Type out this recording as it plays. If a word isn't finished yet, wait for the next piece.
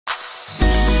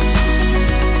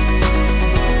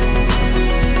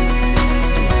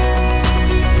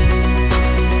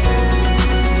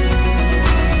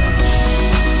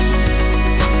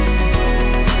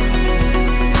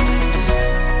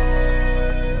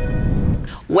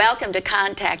Welcome to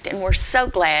Contact, and we're so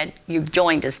glad you've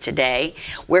joined us today.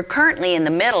 We're currently in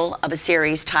the middle of a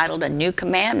series titled A New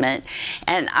Commandment,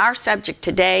 and our subject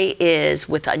today is,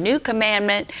 with a new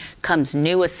commandment comes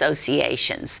new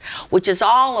associations, which is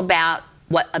all about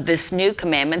this new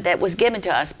commandment that was given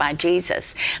to us by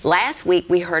Jesus. Last week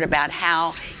we heard about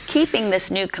how keeping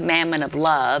this new commandment of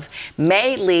love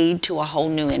may lead to a whole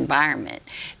new environment.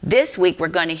 This week we're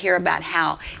going to hear about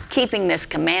how keeping this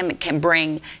commandment can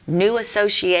bring new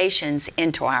associations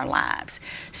into our lives.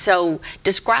 So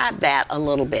describe that a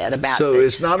little bit about So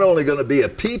this. It's not only going to be a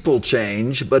people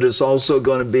change, but it's also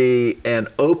going to be an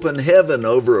open heaven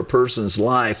over a person's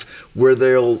life where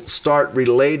they'll start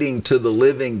relating to the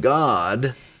living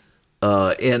God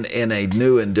in a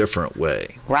new and different way.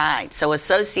 Right. So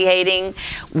associating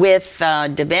with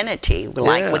divinity,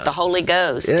 like with the Holy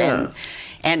Ghost,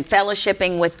 and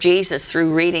fellowshipping with Jesus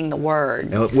through reading the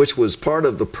Word. Which was part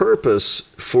of the purpose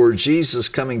for Jesus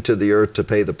coming to the earth to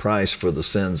pay the price for the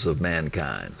sins of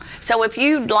mankind. So if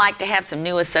you'd like to have some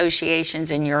new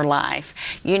associations in your life,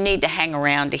 you need to hang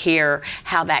around to hear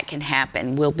how that can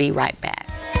happen. We'll be right back.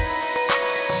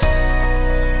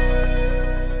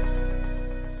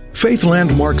 Faith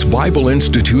Landmarks Bible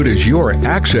Institute is your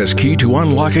access key to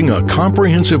unlocking a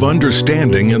comprehensive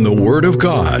understanding in the Word of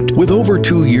God. With over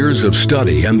 2 years of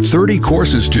study and 30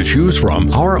 courses to choose from,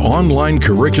 our online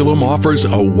curriculum offers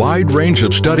a wide range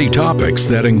of study topics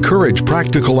that encourage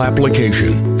practical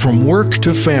application. From work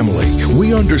to family,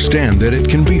 we understand that it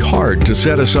can be hard to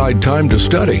set aside time to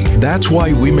study. That's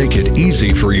why we make it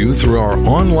easy for you through our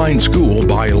online school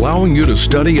by allowing you to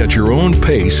study at your own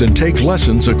pace and take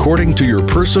lessons according to your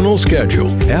personal schedule.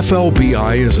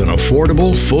 FLBI is an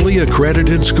affordable, fully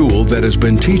accredited school that has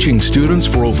been teaching students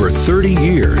for over 30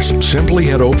 years. Simply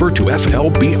head over to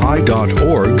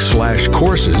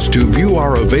flbi.org/courses to view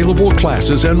our available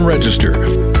classes and register.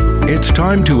 It's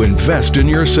time to invest in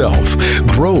yourself,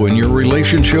 grow in your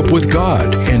relationship with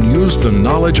God, and use the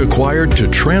knowledge acquired to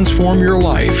transform your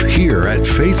life here at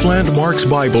Faith Landmarks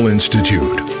Bible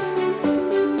Institute.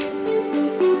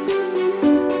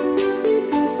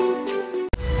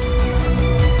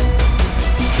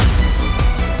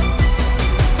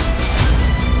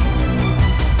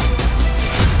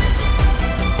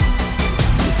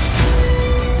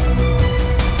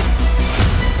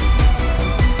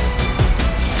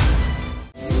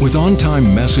 With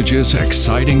on-time messages,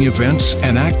 exciting events,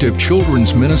 an active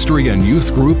children's ministry and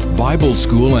youth group, Bible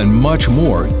school, and much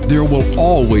more, there will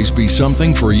always be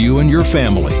something for you and your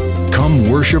family. Come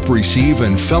worship, receive,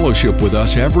 and fellowship with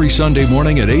us every Sunday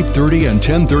morning at 8:30 and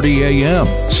 10:30 a.m.,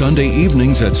 Sunday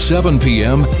evenings at 7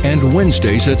 p.m., and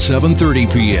Wednesdays at 7:30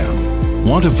 p.m.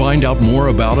 Want to find out more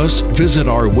about us? Visit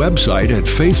our website at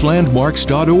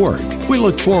faithlandmarks.org. We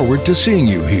look forward to seeing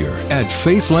you here at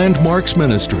Faith Landmarks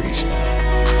Ministries.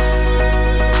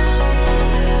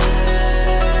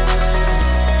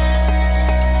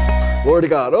 Glory to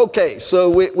God. Okay, so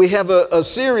we have a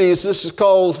series. This is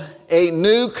called A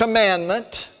New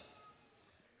Commandment.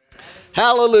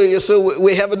 Hallelujah. So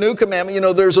we have a new commandment. You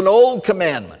know, there's an old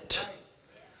commandment,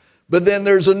 but then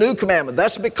there's a new commandment.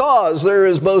 That's because there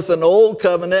is both an old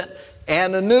covenant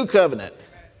and a new covenant.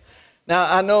 Now,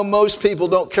 I know most people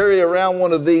don't carry around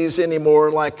one of these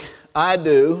anymore like I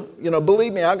do. You know,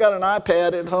 believe me, I got an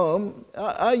iPad at home.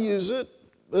 I use it,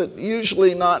 but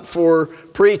usually not for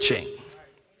preaching.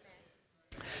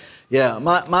 Yeah,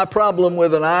 my problem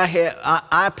with an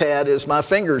iPad is my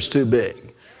finger's too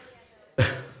big.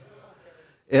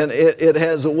 And it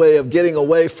has a way of getting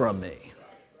away from me.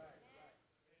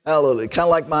 Hallelujah. Kind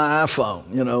of like my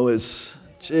iPhone, you know, it's,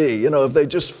 gee, you know, if they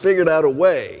just figured out a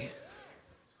way.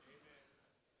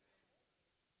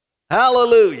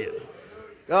 Hallelujah.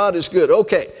 God is good.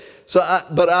 Okay, so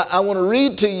I want to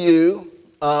read to you,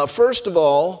 first of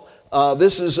all,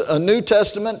 this is a New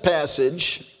Testament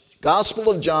passage. Gospel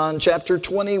of John, chapter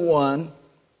 21,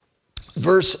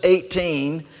 verse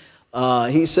 18.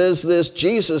 He says this.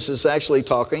 Jesus is actually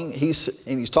talking, and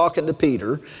he's talking to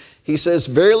Peter. He says,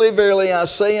 "Verily, verily, I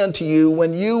say unto you,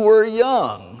 when you were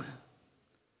young,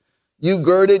 you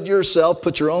girded yourself,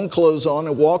 put your own clothes on,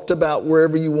 and walked about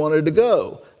wherever you wanted to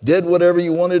go, did whatever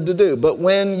you wanted to do. But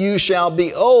when you shall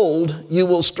be old, you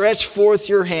will stretch forth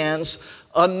your hands,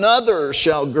 another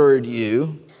shall gird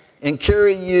you, and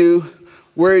carry you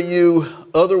where you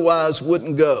otherwise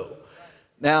wouldn't go."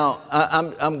 Now,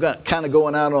 I'm kind of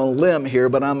going out on a limb here,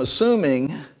 but I'm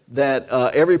assuming that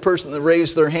every person that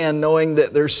raised their hand knowing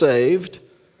that they're saved,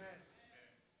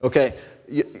 okay,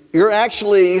 you're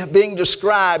actually being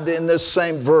described in this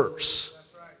same verse,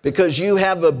 because you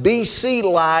have a BC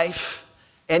life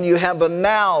and you have a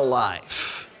now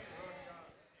life.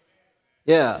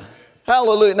 Yeah.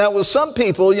 Hallelujah. Now, with some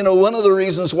people, you know, one of the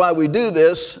reasons why we do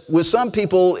this, with some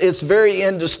people, it's very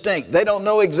indistinct. They don't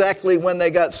know exactly when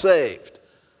they got saved.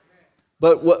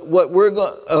 But what we're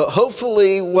going,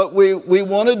 hopefully, what we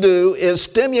want to do is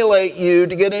stimulate you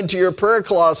to get into your prayer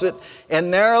closet and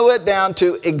narrow it down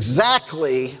to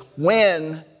exactly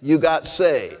when you got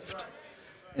saved.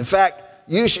 In fact,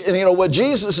 you know what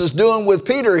Jesus is doing with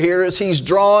Peter here is he's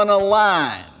drawing a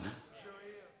line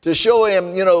to show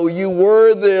him, you know, you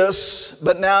were this,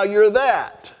 but now you're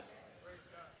that.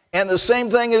 And the same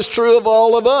thing is true of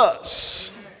all of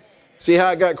us. See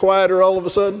how it got quieter all of a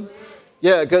sudden?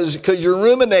 Yeah, because you're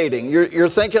ruminating. You're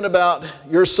thinking about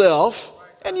yourself,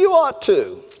 and you ought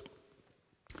to.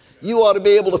 You ought to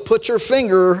be able to put your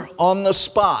finger on the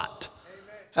spot.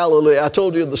 Hallelujah. I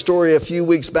told you the story a few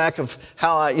weeks back of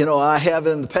how I have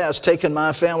in the past taken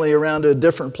my family around to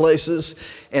different places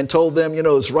and told them, you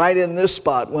know, it's right in this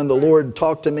spot when the Lord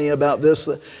talked to me about this.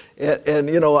 And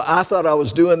you know, I thought I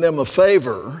was doing them a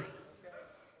favor.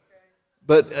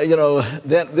 But, you know,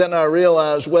 then I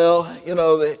realized, well, you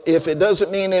know, if it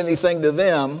doesn't mean anything to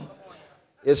them,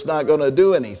 it's not going to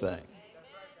do anything.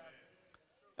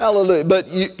 Hallelujah. But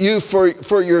you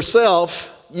for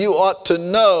yourself, you ought to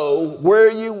know where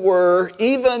you were,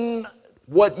 even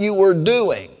what you were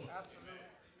doing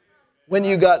when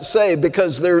you got saved,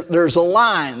 because there's a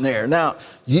line there. Now,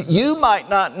 you might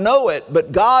not know it,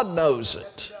 but God knows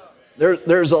it.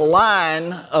 There's a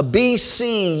line, a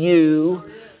BC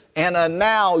you, and a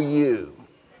now you.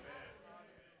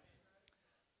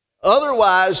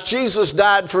 Otherwise, Jesus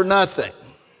died for nothing.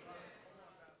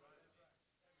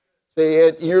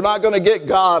 See, you're not going to get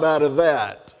God out of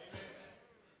that.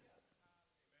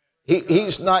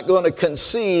 He's not going to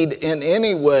concede in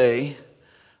any way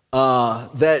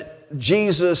that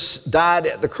Jesus died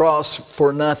at the cross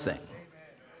for nothing.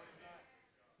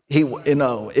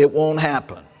 It won't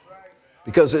happen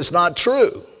because it's not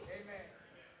true.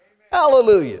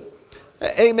 Hallelujah.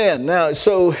 Amen. Now,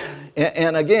 so,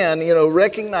 and again, you know,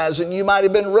 recognizing you might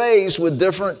have been raised with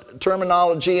different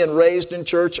terminology and raised in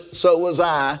church, so was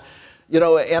I. You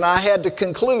know, and I had to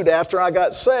conclude after I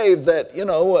got saved that, you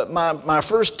know, my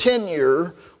first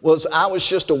tenure was I was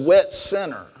just a wet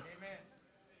sinner.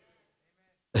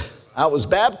 I was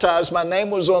baptized, my name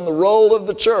was on the roll of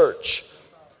the church,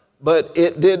 but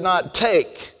it did not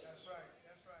take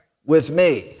with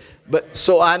me. But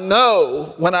so I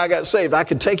know when I got saved, I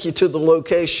could take you to the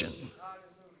location.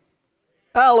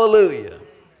 Hallelujah.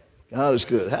 God is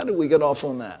good. How did we get off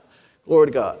on that? Glory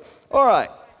to God. All right.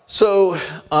 So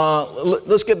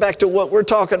let's get back to what we're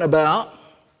talking about.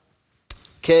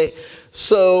 Okay.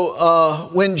 So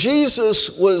when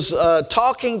Jesus was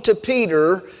talking to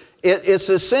Peter, it's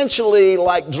essentially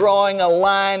like drawing a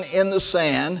line in the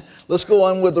sand. Let's go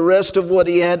on with the rest of what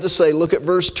he had to say. Look at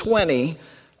verse 20.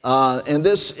 And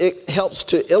it helps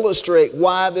to illustrate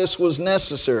why this was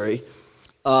necessary.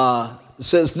 It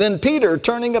says, then Peter,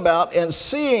 turning about and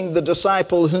seeing the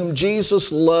disciple whom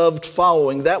Jesus loved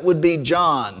following, that would be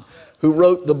John, who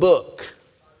wrote the book,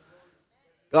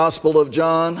 Gospel of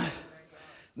John.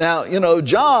 Now, you know,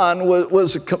 John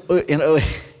was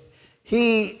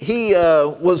he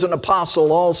was an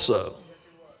apostle also.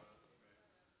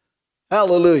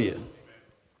 Hallelujah.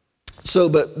 So,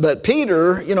 but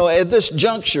Peter, you know, at this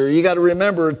juncture, you got to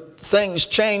remember things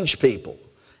change people,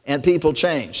 and people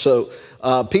change. So,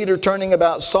 Peter, turning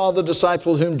about, saw the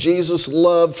disciple whom Jesus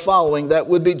loved following, that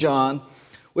would be John,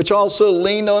 which also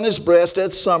leaned on his breast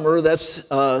at supper.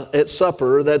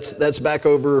 That's back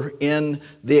over in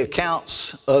the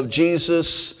accounts of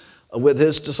Jesus with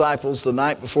his disciples the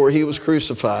night before he was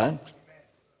crucified.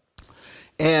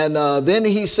 And then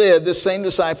he said, this same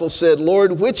disciple said,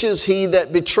 Lord, which is he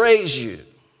that betrays you?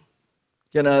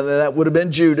 You know, that would have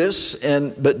been Judas,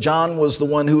 but John was the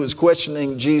one who was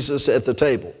questioning Jesus at the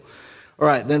table. All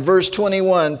right, then verse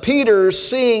 21, Peter,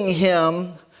 seeing him,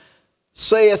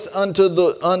 saith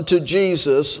unto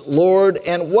Jesus, Lord,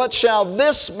 and what shall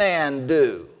this man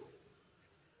do?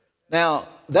 Now,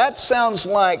 that sounds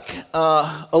like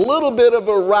a little bit of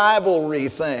a rivalry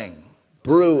thing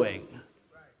brewing.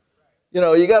 You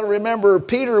know, you got to remember,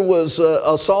 Peter was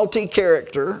a salty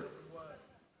character.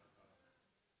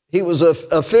 He was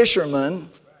a fisherman.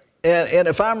 And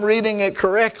if I'm reading it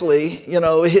correctly, you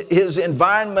know, his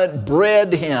environment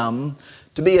bred him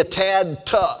to be a tad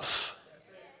tough.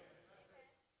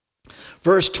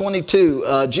 Verse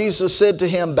 22, Jesus said to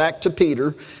him, back to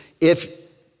Peter, if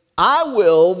I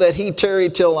will that he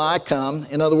tarry till I come,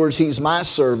 in other words, he's my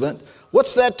servant,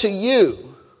 what's that to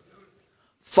you?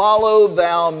 Follow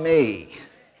thou me.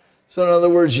 So in other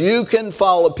words, you can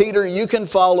follow Peter, you can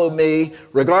follow me,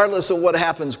 regardless of what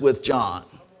happens with John.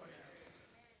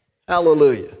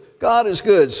 Hallelujah. God is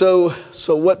good. So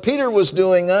what Peter was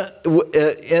doing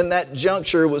in that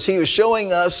juncture was he was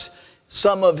showing us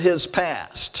some of his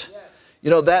past.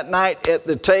 You know, that night at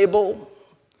the table,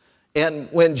 and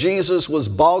when Jesus was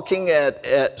balking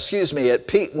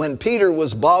when Peter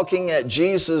was balking at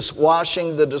Jesus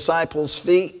washing the disciples'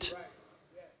 feet,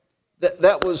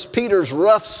 that was Peter's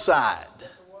rough side.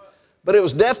 But it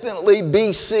was definitely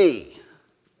BC.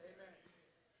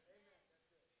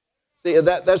 See,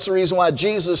 that's the reason why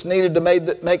Jesus needed to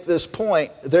make this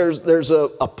point. There's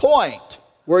a point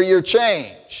where you're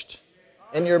changed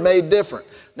and you're made different.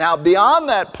 Now, beyond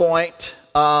that point,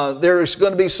 there's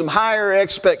going to be some higher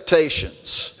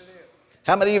expectations.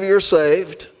 How many of you are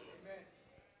saved?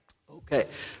 Okay.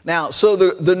 Now, so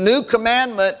the new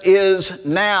commandment is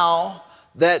now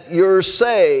that you're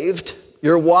saved,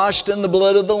 you're washed in the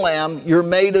blood of the Lamb, you're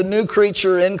made a new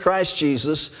creature in Christ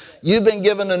Jesus, you've been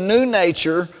given a new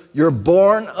nature, you're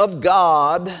born of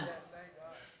God,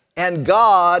 and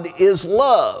God is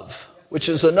love, which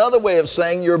is another way of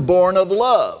saying you're born of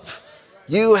love.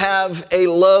 You have a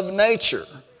love nature.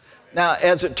 Now,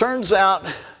 as it turns out,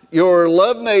 your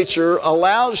love nature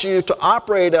allows you to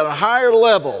operate at a higher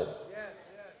level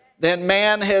than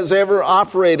man has ever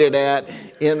operated at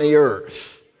in the earth.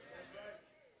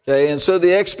 Okay, and so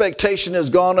the expectation has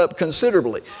gone up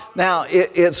considerably. Now,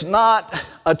 it's not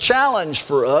a challenge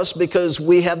for us because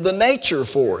we have the nature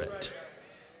for it.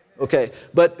 Okay,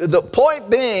 but the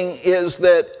point being is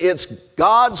that it's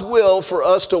God's will for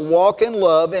us to walk in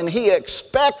love, and He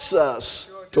expects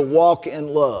us to walk in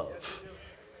love.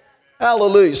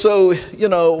 Hallelujah. So, you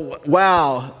know,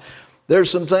 wow,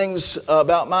 there's some things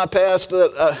about my past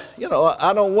that,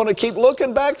 I don't want to keep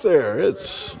looking back there.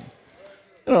 It's...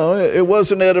 it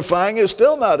wasn't edifying. It's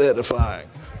still not edifying.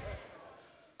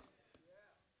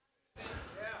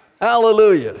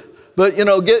 Hallelujah. But,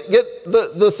 get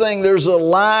the thing. There's a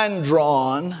line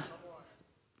drawn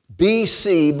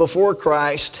BC, before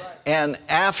Christ, and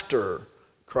after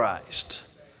Christ.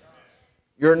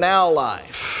 Your now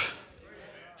life.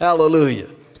 Hallelujah.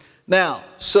 Now,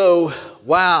 so,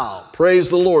 wow, praise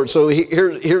the Lord. So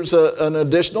here's an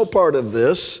additional part of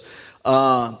this.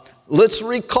 Let's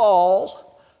recall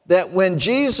that when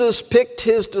Jesus picked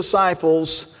His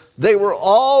disciples, they were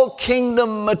all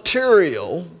kingdom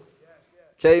material.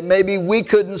 Okay, maybe we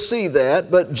couldn't see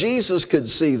that, but Jesus could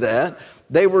see that.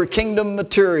 They were kingdom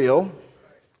material.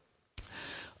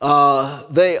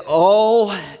 They all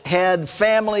had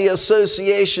family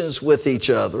associations with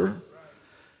each other.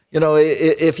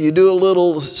 If you do a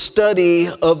little study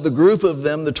of the group of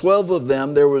them, the 12 of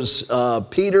them, there was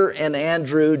Peter and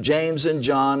Andrew, James and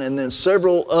John, and then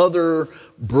several other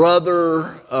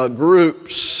brother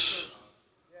groups,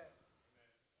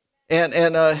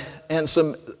 and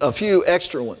a few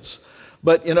extra ones.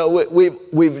 But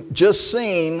we've just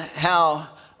seen how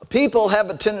people have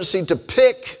a tendency to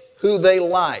pick who they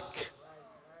like.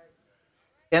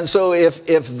 And so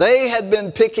if they had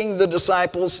been picking the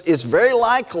disciples, it's very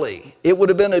likely it would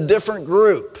have been a different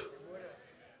group.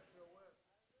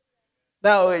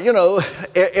 Now,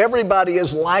 everybody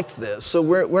is like this, so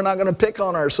we're not going to pick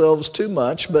on ourselves too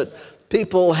much, but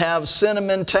people have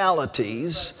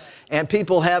sentimentalities and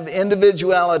people have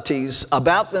individualities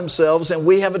about themselves, and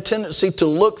we have a tendency to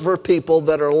look for people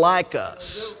that are like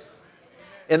us.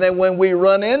 And then when we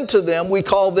run into them, we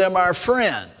call them our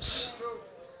friends.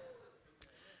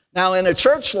 Now, in a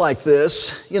church like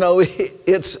this,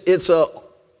 it's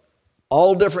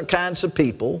all different kinds of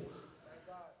people,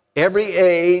 every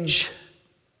age,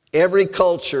 every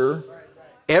culture,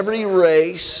 every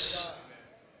race,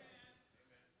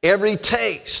 every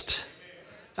taste.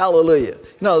 Hallelujah.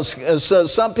 So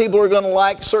some people are going to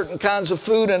like certain kinds of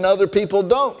food and other people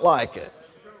don't like it.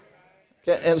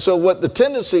 Okay? And so what the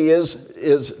tendency is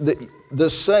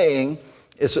this saying,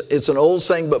 it's an old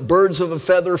saying, but birds of a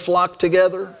feather flock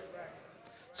together.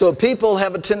 So people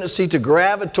have a tendency to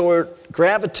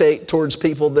gravitate towards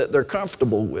people that they're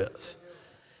comfortable with.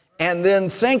 And then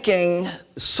thinking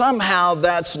somehow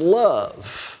that's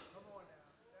love.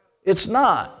 It's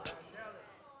not.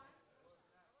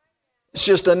 It's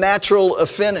just a natural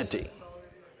affinity.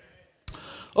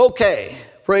 Okay,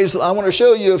 praise the Lord. I want to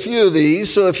show you a few of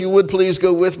these. So if you would please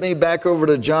go with me back over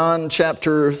to John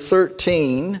chapter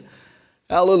 13.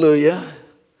 Hallelujah.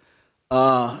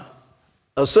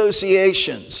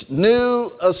 Associations, new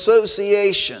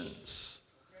associations.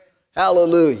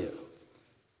 Hallelujah.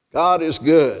 God is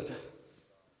good.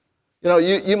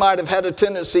 You might have had a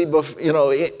tendency,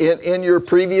 in your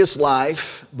previous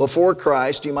life, before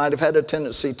Christ, you might have had a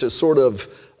tendency to sort of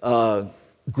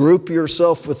group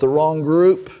yourself with the wrong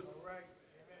group.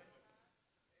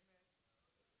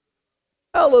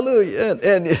 Hallelujah.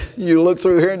 And you look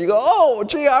through here and you go, oh,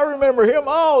 gee, I remember him.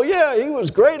 Oh, yeah, he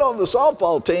was great on the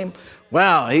softball team.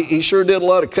 Wow, he sure did a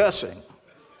lot of cussing.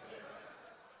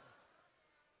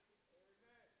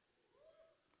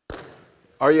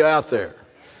 Are you out there?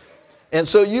 And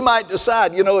so you might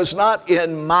decide, it's not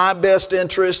in my best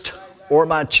interest or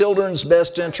my children's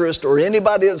best interest or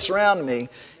anybody that's around me.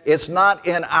 It's not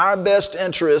in our best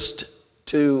interest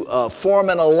to form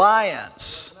an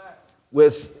alliance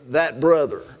with that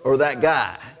brother or that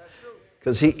guy,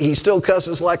 because he still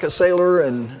cusses like a sailor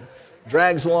and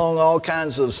drags along all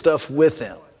kinds of stuff with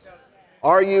him.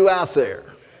 Are you out there?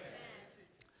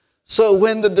 So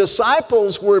when the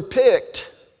disciples were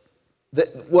picked,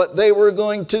 what they were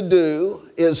going to do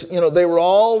is, they were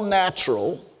all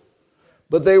natural,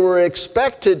 but they were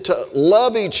expected to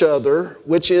love each other,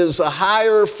 which is a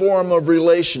higher form of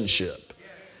relationship.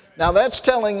 Now that's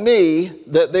telling me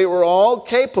that they were all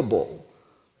capable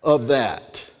of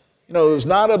that. It was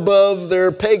not above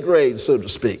their pay grade, so to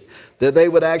speak, that they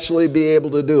would actually be able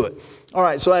to do it. All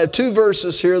right, so I have two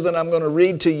verses here that I'm going to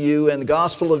read to you in the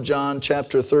Gospel of John,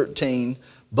 chapter 13.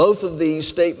 Both of these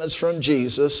statements from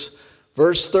Jesus.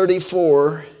 Verse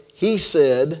 34, he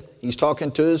said, he's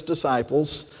talking to his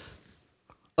disciples,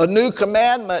 a new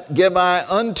commandment give I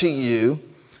unto you,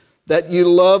 that you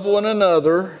love one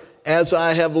another as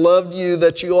I have loved you,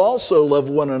 that you also love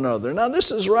one another. Now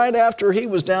this is right after he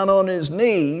was down on his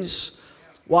knees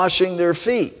washing their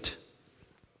feet.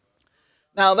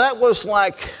 Now that was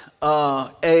like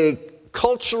a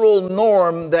cultural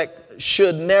norm that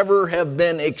should never have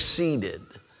been exceeded,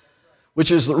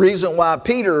 which is the reason why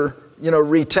Peter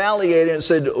retaliated and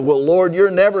said, well, Lord,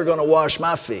 you're never going to wash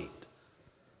my feet.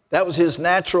 That was his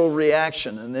natural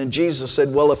reaction. And then Jesus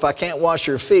said, well, if I can't wash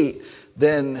your feet,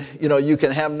 then, you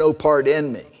can have no part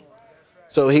in me.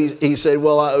 So he said,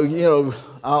 well,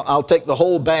 I'll take the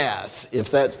whole bath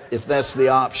if that's the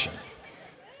option.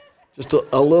 Just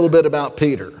a little bit about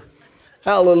Peter.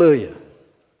 Hallelujah.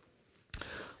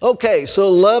 Okay,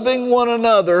 so loving one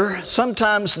another,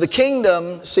 sometimes the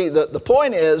kingdom, see, the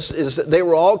point is that they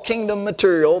were all kingdom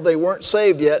material. They weren't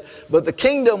saved yet, but the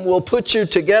kingdom will put you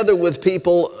together with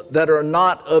people that are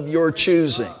not of your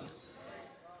choosing.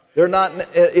 They're not,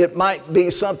 it might be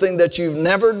something that you've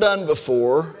never done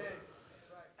before,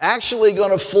 actually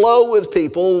going to flow with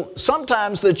people,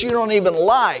 sometimes that you don't even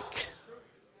like.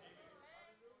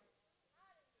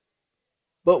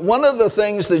 But one of the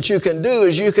things that you can do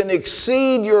is you can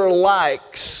exceed your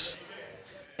likes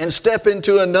and step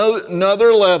into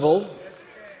another level.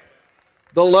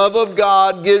 The love of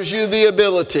God gives you the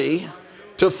ability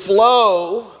to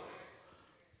flow,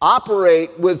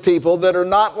 operate with people that are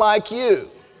not like you.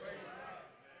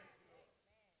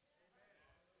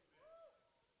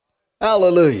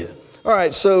 Hallelujah. All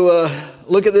right, so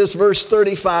look at this, verse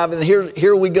 35, and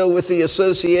here we go with the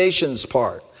associations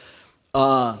part.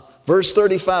 Verse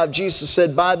 35, Jesus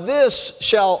said, by this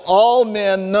shall all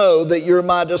men know that you're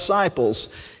my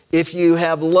disciples, if you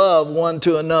have love one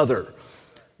to another.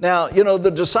 Now, the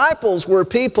disciples were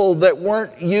people that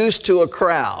weren't used to a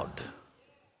crowd.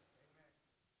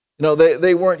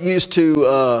 They weren't used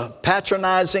to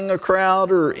patronizing a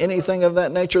crowd or anything of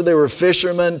that nature. They were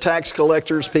fishermen, tax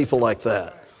collectors, people like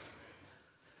that.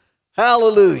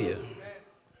 Hallelujah.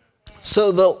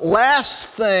 So the last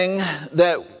thing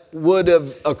that would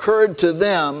have occurred to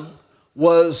them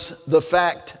was the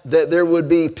fact that there would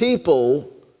be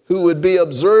people who would be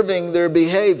observing their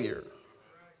behavior.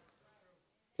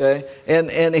 Okay?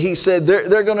 And he said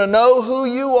they're going to know who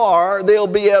you are. They'll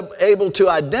be able to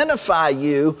identify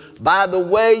you by the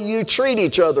way you treat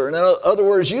each other. In other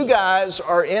words, you guys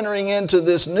are entering into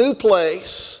this new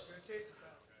place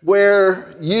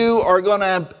where you are going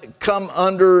to come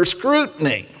under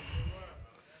scrutiny.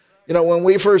 When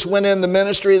we first went in the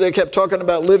ministry, they kept talking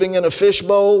about living in a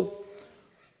fishbowl.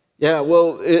 Yeah,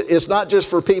 well, it's not just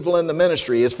for people in the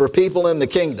ministry. It's for people in the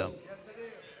kingdom.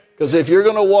 Because if you're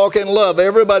going to walk in love,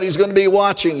 everybody's going to be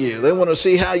watching you. They want to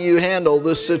see how you handle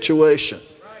this situation.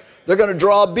 They're going to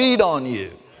draw a bead on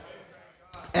you.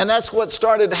 And that's what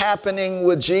started happening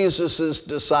with Jesus'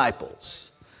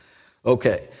 disciples.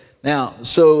 Okay. Now,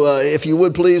 so if you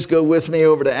would please go with me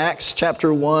over to Acts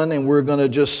chapter 1, and we're going to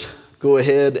just go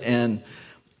ahead and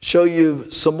show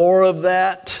you some more of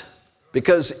that,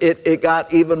 because it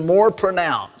got even more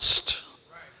pronounced.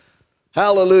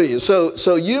 Hallelujah.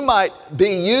 So you might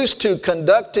be used to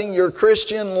conducting your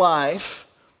Christian life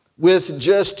with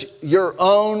just your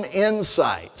own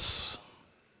insights.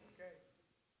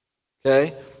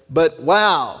 Okay? But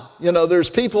wow, there's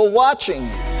people watching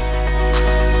you.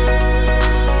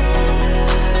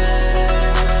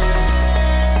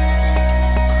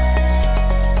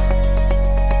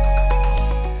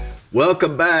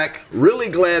 Welcome back. Really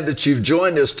glad that you've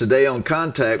joined us today on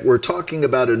Contact. We're talking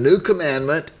about a new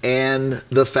commandment and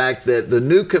the fact that the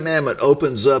new commandment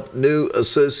opens up new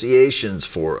associations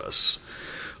for us.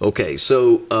 Okay,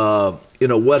 so,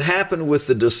 what happened with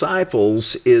the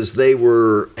disciples is they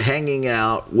were hanging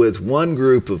out with one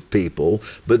group of people,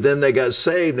 but then they got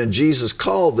saved and Jesus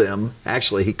called them,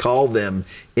 actually he called them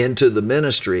into the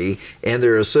ministry, and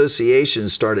their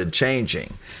associations started changing.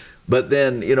 But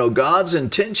then, God's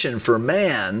intention for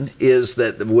man is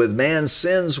that with man's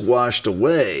sins washed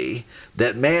away,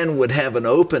 that man would have an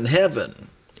open heaven,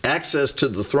 access to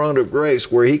the throne of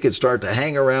grace where he could start to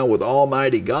hang around with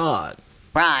Almighty God.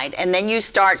 Right, and then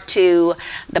the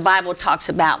Bible talks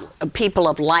about people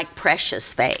of like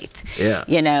precious faith. Yeah.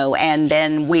 And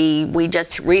then we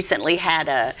just recently had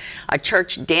a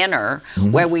church dinner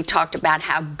where we talked about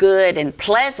how good and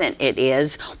pleasant it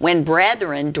is when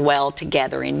brethren dwell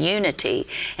together in unity.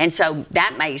 And so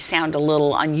that may sound a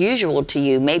little unusual to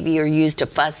you. Maybe you're used to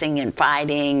fussing and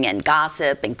fighting and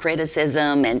gossip and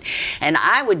criticism, and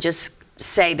I would just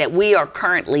say that we are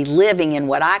currently living in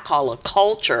what I call a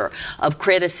culture of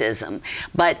criticism.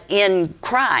 But in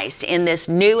Christ, in this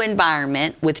new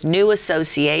environment with new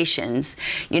associations,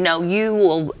 you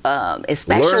will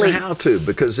especially learn how to,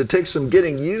 because it takes some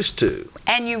getting used to.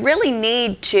 And you really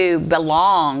need to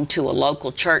belong to a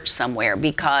local church somewhere,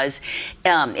 because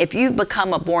if you've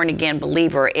become a born-again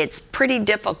believer, it's pretty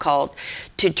difficult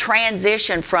to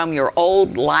transition from your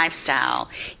old lifestyle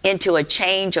into a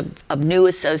change of new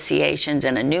associations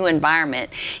and a new environment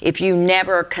if you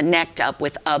never connect up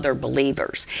with other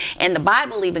believers. And the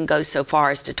Bible even goes so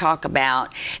far as to talk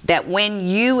about that when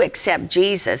you accept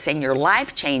Jesus and your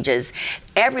life changes,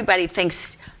 everybody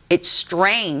thinks it's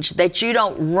strange that you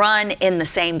don't run in the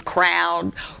same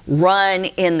crowd, run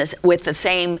with the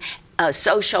same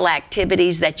social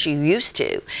activities that you used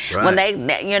to. Right.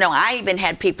 When I even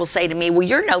had people say to me, well,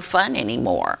 you're no fun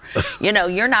anymore.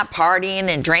 You're not partying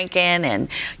and drinking, and,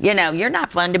 you're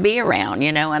not fun to be around,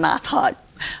 and I thought,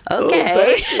 okay.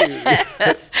 Oh,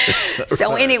 thank you.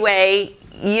 So anyway,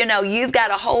 you've got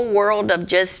a whole world of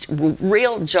just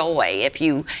real joy if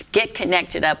you get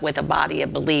connected up with a body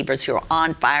of believers who are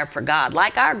on fire for God.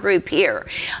 Like our group here.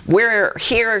 We're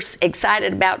here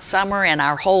excited about summer and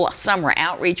our whole summer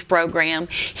outreach program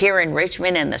here in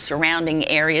Richmond and the surrounding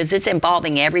areas. It's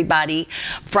involving everybody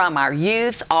from our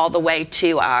youth all the way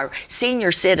to our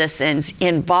senior citizens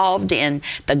involved in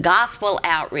the gospel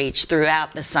outreach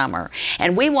throughout the summer.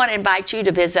 And we want to invite you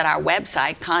to visit our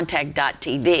website,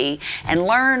 contact.tv,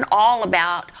 and learn all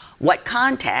about what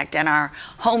Contact and our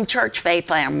home church Faith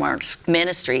Landmarks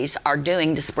ministries are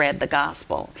doing to spread the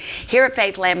gospel. Here at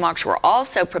Faith Landmarks, we're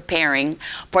also preparing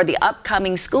for the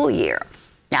upcoming school year.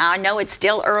 Now, I know it's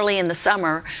still early in the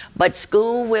summer, but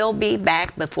school will be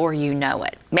back before you know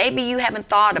it. Maybe you haven't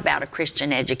thought about a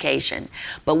Christian education,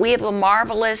 but we have a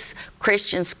marvelous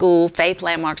Christian school, Faith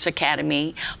Landmarks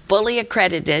Academy, fully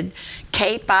accredited,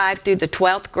 K-5 through the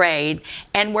 12th grade,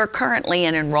 and we're currently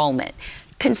in enrollment.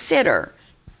 Consider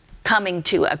coming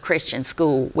to a Christian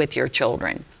school with your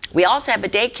children. We also have a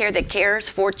daycare that cares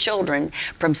for children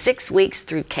from 6 weeks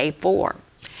through K-4.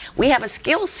 We have a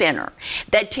skill center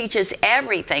that teaches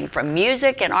everything from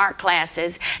music and art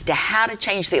classes to how to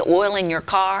change the oil in your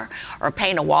car or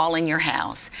paint a wall in your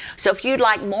house. So if you'd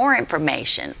like more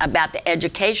information about the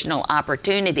educational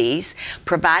opportunities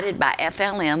provided by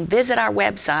FLM, visit our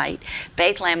website,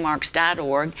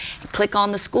 faithlandmarks.org, and click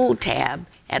on the school tab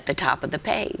at the top of the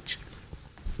page.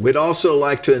 We'd also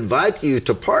like to invite you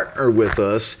to partner with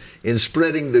us in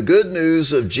spreading the good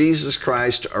news of Jesus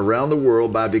Christ around the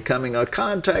world by becoming a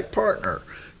Contact partner.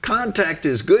 Contact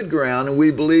is good ground, and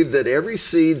we believe that every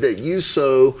seed that you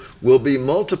sow will be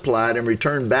multiplied and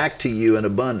returned back to you in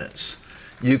abundance.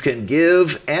 You can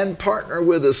give and partner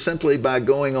with us simply by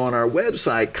going on our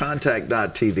website,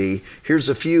 contact.tv. Here's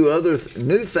a few other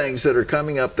new things that are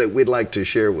coming up that we'd like to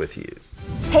share with you.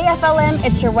 Hey FLM,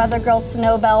 it's your weather girl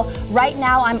Snowbell. Right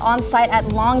now I'm on site at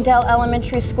Longdale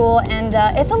Elementary School, and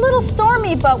it's a little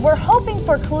stormy, but we're hoping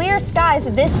for clear skies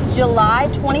this July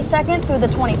 22nd through the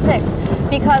 26th,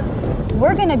 because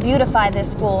we're going to beautify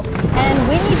this school and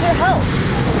we need your help.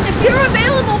 If you're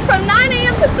available from 9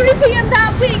 a.m. to 3 p.m.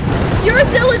 that week, your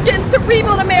diligence to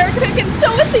rebuild America can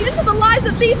sow a seed into the lives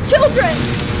of these children.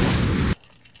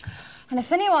 And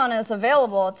if anyone is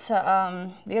available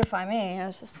to beautify me,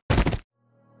 it's just...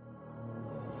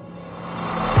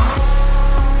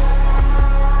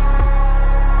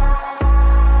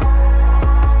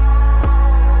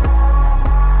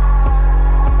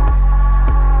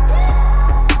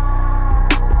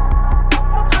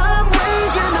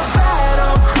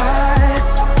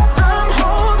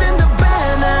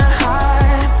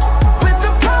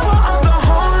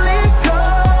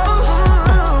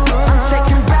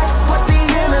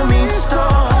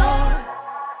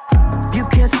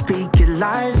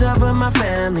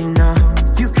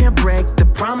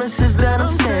 promises that I'm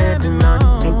standing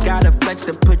on. Ain't gotta flex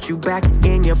to put you back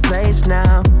in your place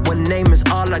now. One name is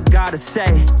all I gotta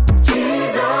say.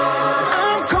 Jesus.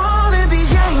 I'm calling the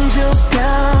angels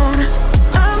down.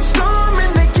 I'm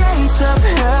storming the gates of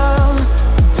hell.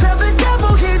 Tell the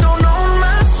devil he don't own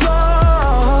my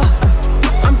soul.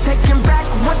 I'm taking back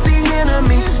what the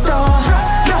enemy stole.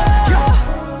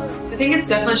 I think it's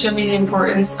definitely shown me the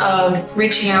importance of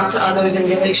reaching out to others and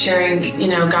really sharing,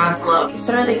 God's love.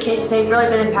 Some of the kids, they've really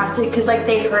been impacted because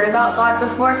they've heard about God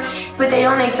before, but they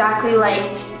don't exactly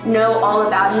know all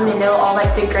about him and know all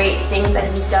the great things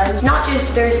that he's done. It's not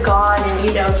just there's God and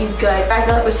he's good. I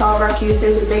feel with Solid Rock Youth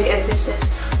there's a big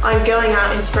emphasis on going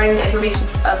out and spreading the information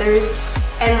to others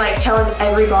and telling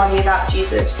everybody about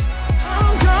Jesus.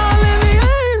 I'm calling the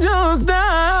angels down.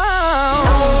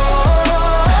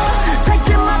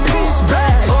 Taking my peace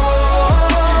back.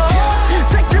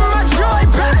 Taking my joy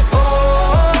back.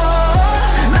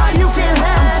 Now you can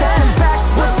have taking back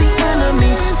what the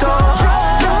enemy stole.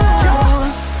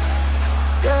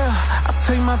 Yeah, I'll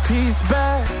take my peace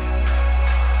back.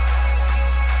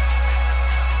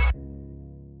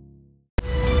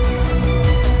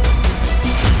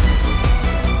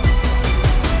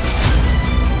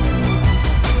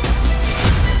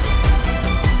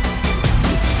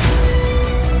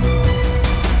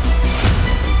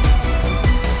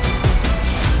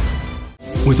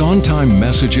 With on-time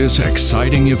messages,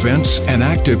 exciting events, an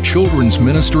active children's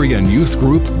ministry and youth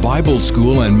group, Bible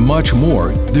school, and much more,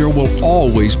 there will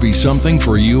always be something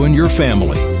for you and your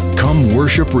family. Come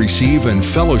worship, receive, and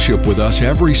fellowship with us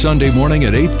every Sunday morning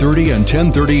at 8:30 and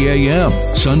 10:30 a.m.,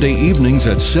 Sunday evenings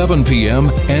at 7 p.m.,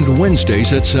 and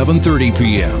Wednesdays at 7:30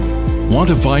 p.m. Want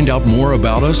to find out more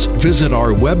about us? Visit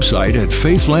our website at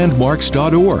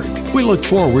faithlandmarks.org. We look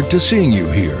forward to seeing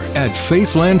you here at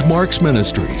Faith Landmarks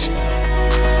Ministries.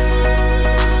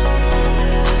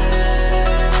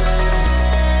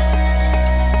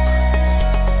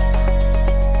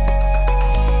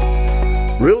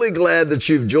 Really glad that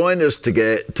you've joined us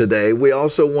today. We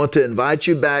also want to invite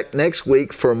you back next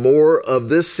week for more of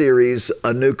this series,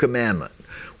 A New Commandment.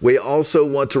 We also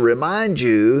want to remind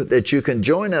you that you can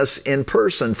join us in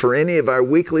person for any of our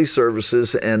weekly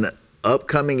services and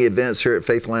upcoming events here at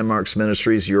Faith Landmarks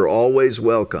Ministries. You're always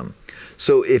welcome.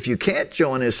 So if you can't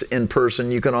join us in person,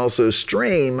 you can also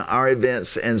stream our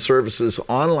events and services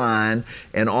online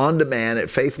and on demand at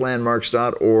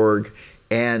faithlandmarks.org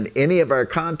and any of our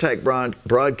contact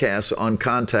broadcasts on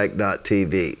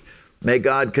contact.tv. May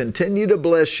God continue to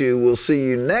bless you. We'll see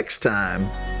you next time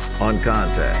on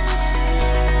Contact.